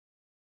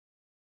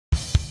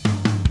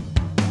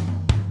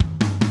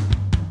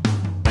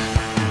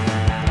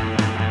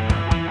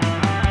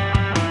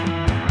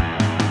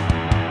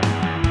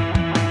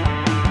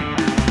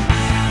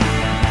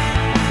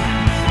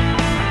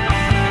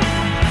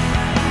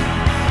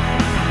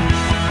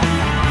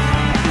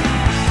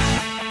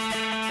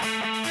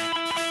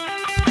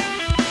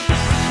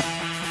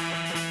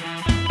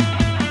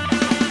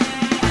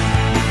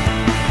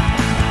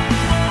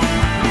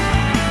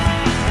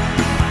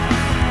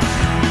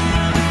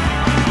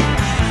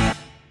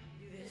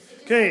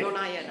Okay. No,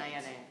 not yet, not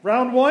yet.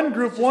 Round one,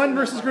 group 1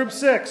 versus group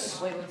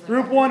 6.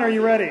 Group 1, are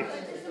you ready?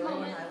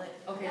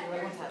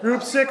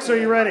 Group 6, are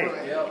you ready?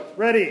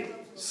 Ready,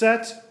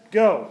 set,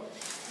 go.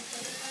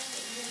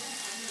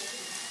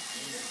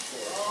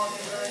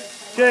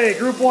 Okay,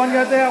 group 1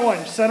 got that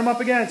one. Set them up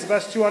again. It's the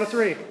best 2 out of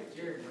 3.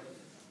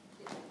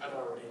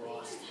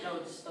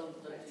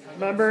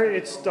 Remember,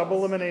 it's double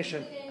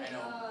elimination. I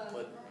know,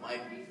 but my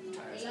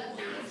tires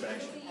are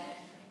infection.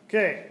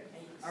 Okay.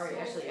 All right,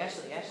 Ashley.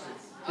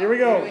 Here we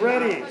go.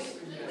 Ready.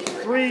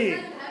 3,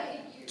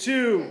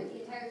 2,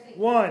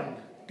 1,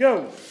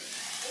 go.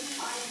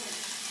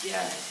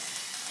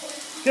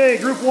 Yes. Okay,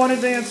 group 1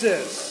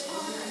 advances.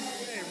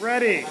 Okay,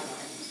 ready.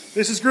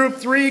 This is group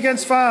 3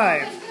 against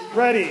 5.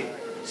 Ready,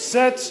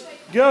 set,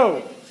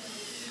 go.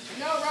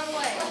 No, wrong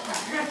way. Go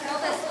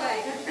this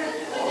way.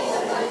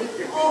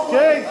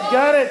 Okay,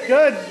 got it.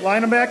 Good.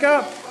 Line them back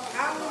up.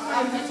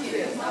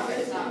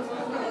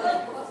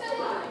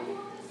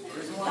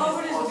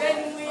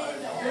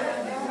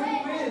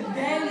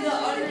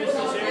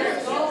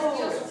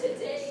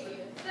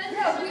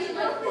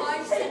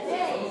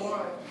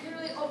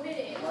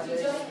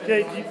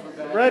 Okay,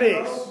 ready,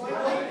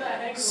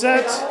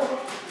 set,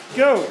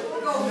 go.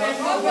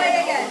 Wrong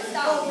way again.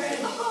 Stop.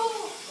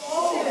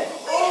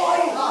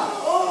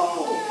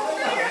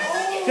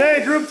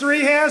 Okay, group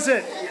 3 has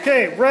it.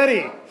 Okay,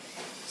 ready,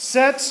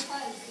 set,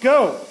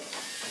 go.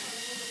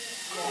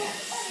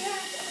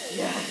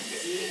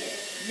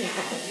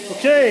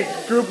 Okay,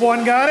 group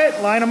 1 got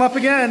it. Line them up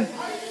again.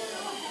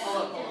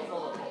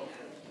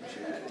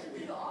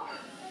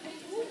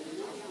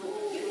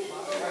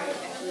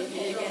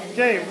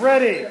 Okay,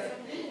 ready,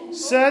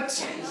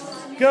 set,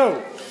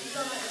 go.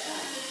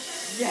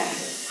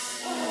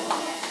 Yes.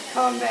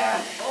 Come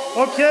back.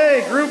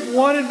 Okay, group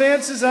 1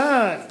 advances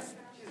on.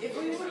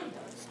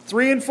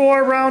 3 and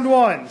 4, round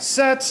 1.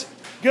 Set,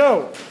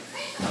 go.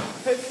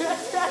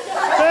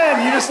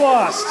 Ben, you just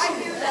lost.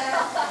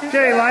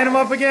 Okay, line them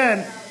up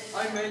again.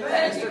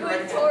 Ben, you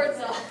went towards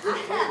us.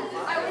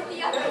 I went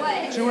the other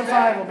way. 2 and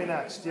 5 will be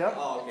next. Yep.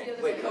 Oh, okay.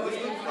 Wait, I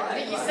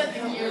think you said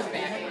the gears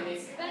back.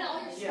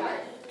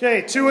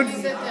 Okay,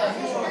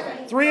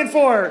 3 and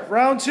 4,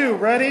 round 2.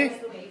 Ready,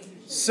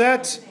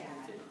 set,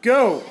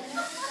 go.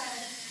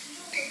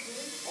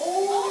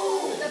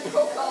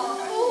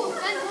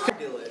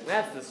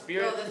 that's the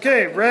spirit.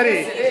 Okay,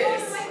 ready,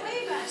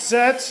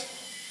 set,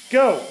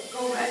 go.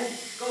 Go, Ben.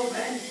 Go,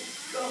 Ben.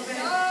 Go, Ben.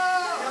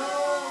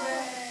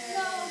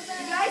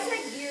 You guys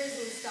had gears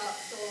and stuff,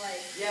 so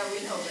like. Yeah, we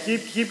know, Ben.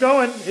 Keep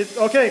going.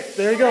 Okay,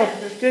 there you go.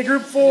 Okay,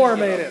 group 4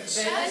 made it.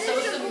 Ben is so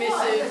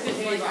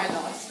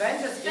submissive. Ben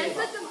just gave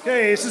up.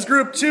 Okay, this is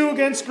group 2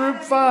 against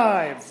group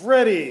 5.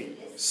 Ready,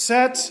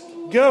 set,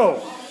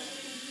 go.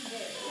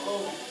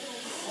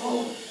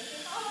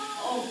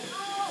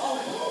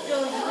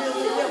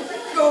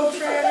 Go,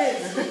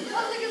 Travis.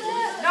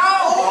 No!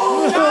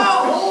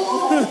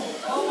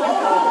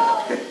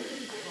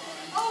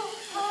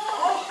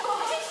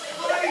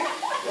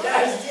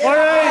 All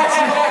right,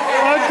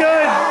 all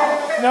good.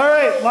 All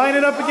right, line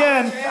it up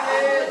again.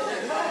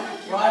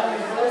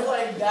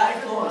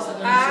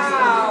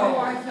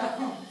 Ow!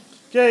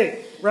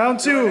 Okay, round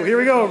 2. Here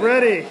we go.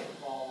 Ready.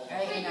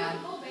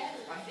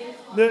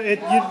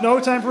 No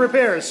time for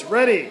repairs.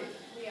 Ready,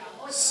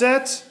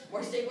 set,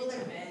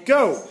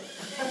 go.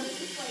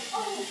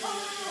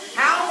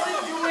 How's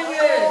it doing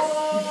this?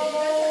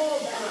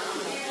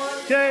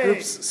 Okay,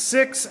 groups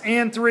 6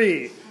 and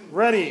 3.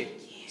 Ready,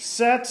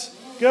 set,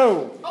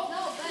 go.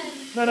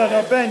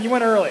 No, Ben, you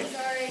went early.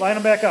 Line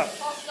them back up.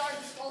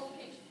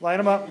 Line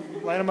them up.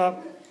 Line them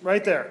up.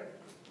 Right there.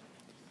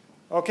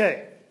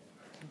 Okay.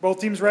 Both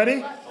teams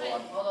ready?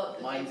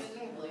 Mine's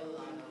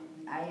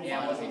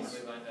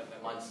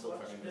still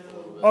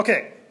turning.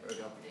 Okay.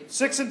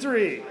 6 and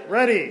 3.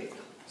 Ready,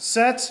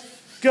 set,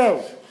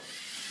 go.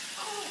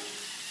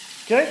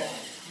 Okay.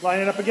 Line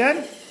it up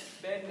again.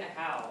 Ben,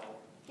 how?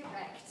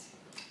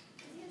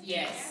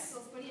 Yes.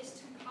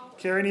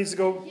 Carrie needs to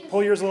go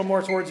pull yours a little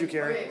more towards you,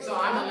 Carrie. So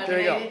I'm There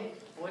you go.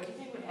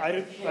 I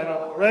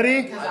don't.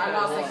 Ready?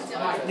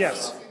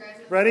 Yes.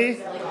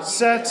 Ready,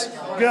 set,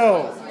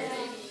 go.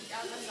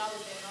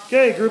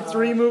 Okay, group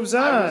 3 moves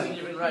on.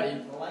 Even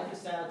ready.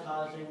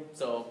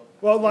 So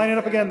Well, line it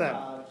up again then.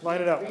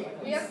 Line it up.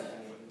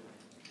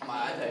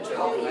 my iPad shut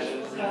off and I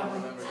didn't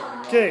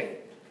remember. Okay,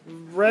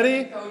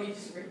 ready,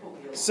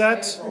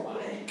 set,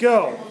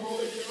 go.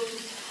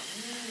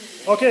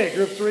 Okay,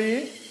 group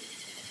 3.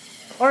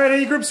 All right,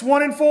 any groups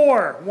 1 and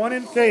 4?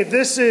 Okay,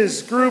 this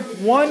is group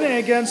 1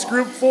 against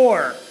group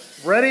 4.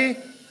 Ready,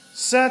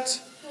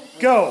 set,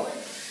 go.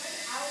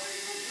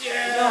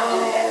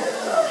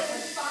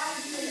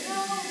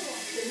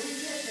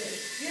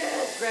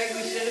 Greg,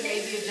 we should have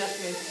made the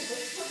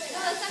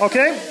adjustments.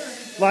 Okay,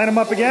 line them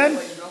up again.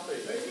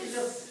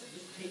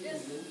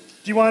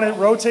 Do you want to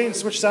rotate and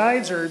switch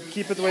sides or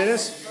keep it the way it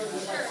is?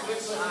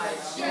 It's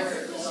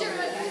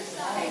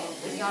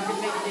not going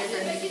to make a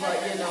difference, but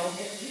you know.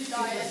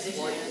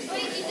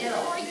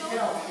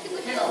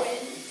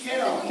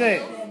 Okay,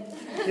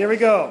 here we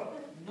go.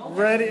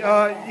 Ready?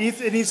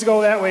 It needs to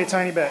go that way a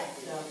tiny bit.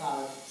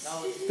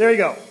 There you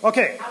go.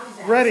 Okay.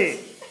 Ready,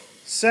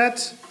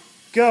 set,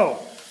 go.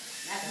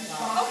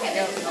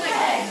 Okay,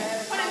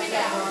 put him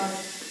down.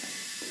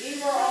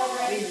 We were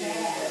already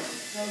bad.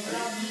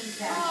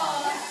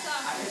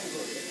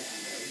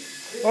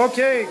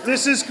 Okay,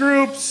 this is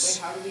groups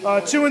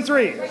 2 and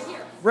 3.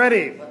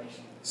 Ready,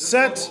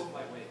 set,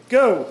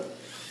 go.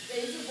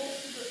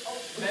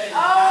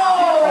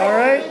 All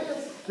right.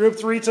 Group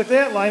 3 took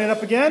that. Line it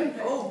up again.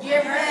 Oh,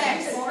 get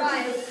wrecked!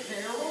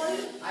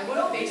 I would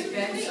have faced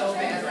Ben so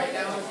bad right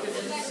now because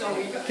this is so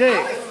easy.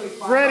 Okay,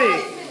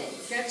 ready,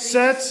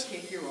 set,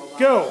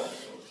 go.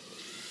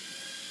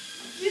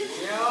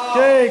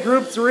 Okay,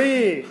 group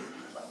 3.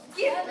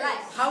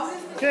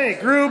 Okay,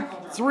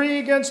 group 3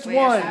 against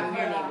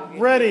 1.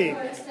 Ready,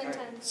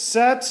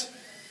 set,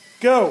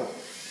 go.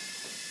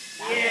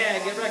 Yeah,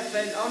 get wrecked,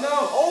 Ben. Oh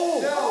no!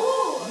 Oh!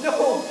 No!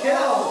 No!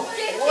 Kill!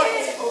 Get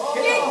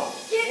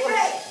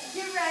right.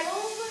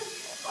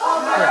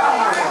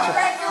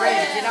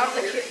 Greg, get out of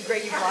the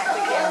Greg, you blocked the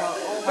camera.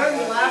 Oh my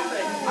God.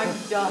 Laughing. I'm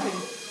done.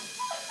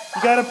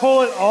 You got to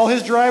pull it. All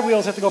his drive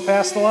wheels have to go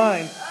past the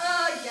line.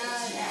 Oh,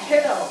 God.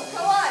 Kiddo.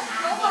 Come on.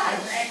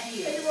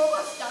 Hey, your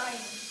robot's dying.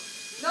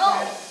 No.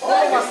 You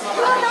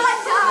will not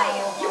die.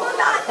 You will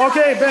not die.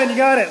 Okay, Ben, you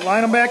got it.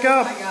 Line them back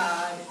up. Oh my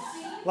God.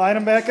 Line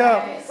them back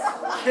up.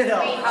 Kiddo.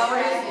 How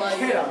are his legs?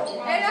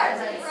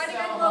 They're running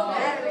on low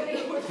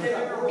battery.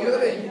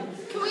 Good.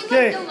 Can we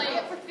Okay. delay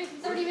it for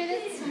 30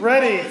 minutes?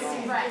 Ready,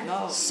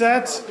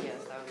 set,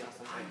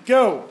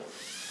 go.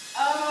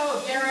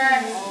 Oh, get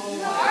wrecked.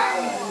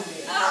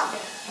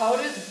 How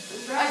does...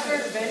 I swear,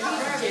 if Ben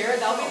beats Jared,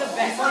 that'll be the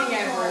best thing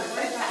ever.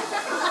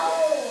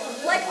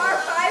 Like our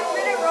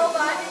 5-minute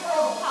robot is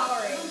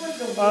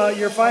overpowering.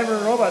 Your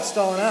 5-minute robot's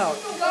stalling out.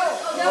 Go.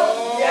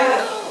 No.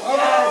 Yes.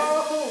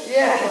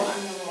 Yes.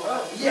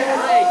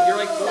 Yes. You're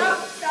like, Stop.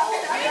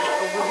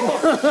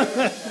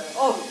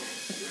 Oh.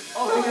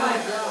 Oh my God.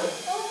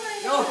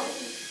 No.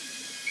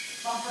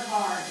 Bumper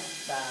cars.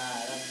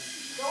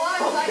 Go on,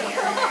 buddy.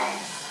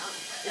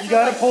 You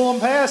got to pull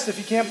them past. If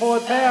you can't pull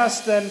it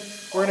past, then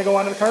we're going to go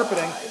on to the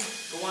carpeting. go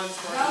on,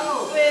 Sparky.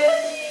 No.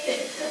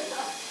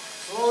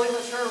 Slowly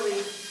but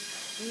surely.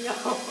 No.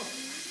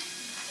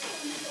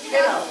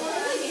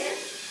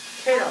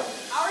 Kiddo.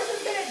 Ours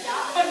is gonna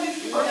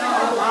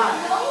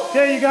die.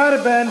 Okay, you got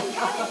it, Ben.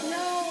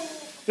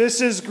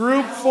 This is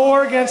group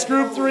 4 against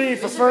group 3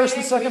 for first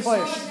and second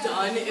place.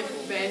 Done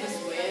if Ben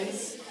just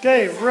wins.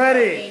 Okay,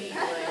 ready,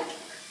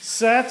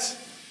 set,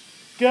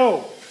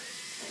 go.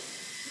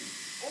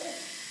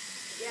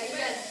 Yeah, you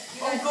guys.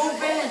 Oh, go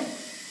Ben.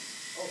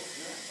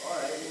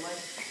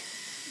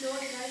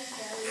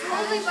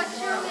 Slowly but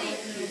surely. I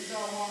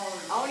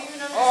don't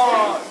even understand.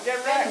 Oh, get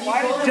wrecked.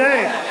 Why did you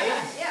Okay,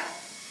 Yeah.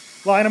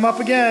 line them up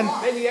again.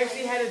 Ben, you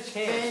actually had a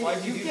chance. Why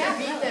did you do can't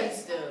that? beat them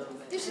still.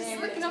 This is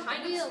slicking up my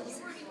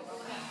wheels.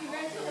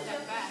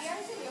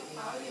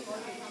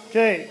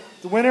 Okay,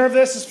 the winner of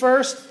this is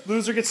first.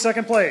 Loser gets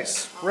second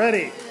place.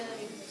 Ready,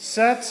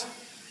 set,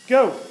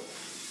 go.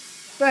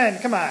 Ben,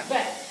 come on.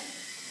 Ben.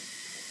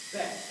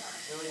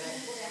 Really,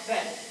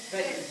 Ben,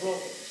 you broke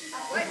it.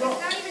 Wait, it's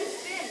not even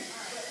spin.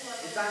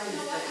 It's not even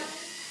spin.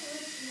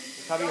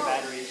 It's probably your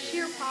battery.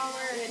 Sheer power.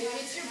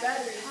 It's your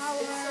battery. Power.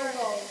 It's so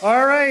low.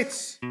 All right.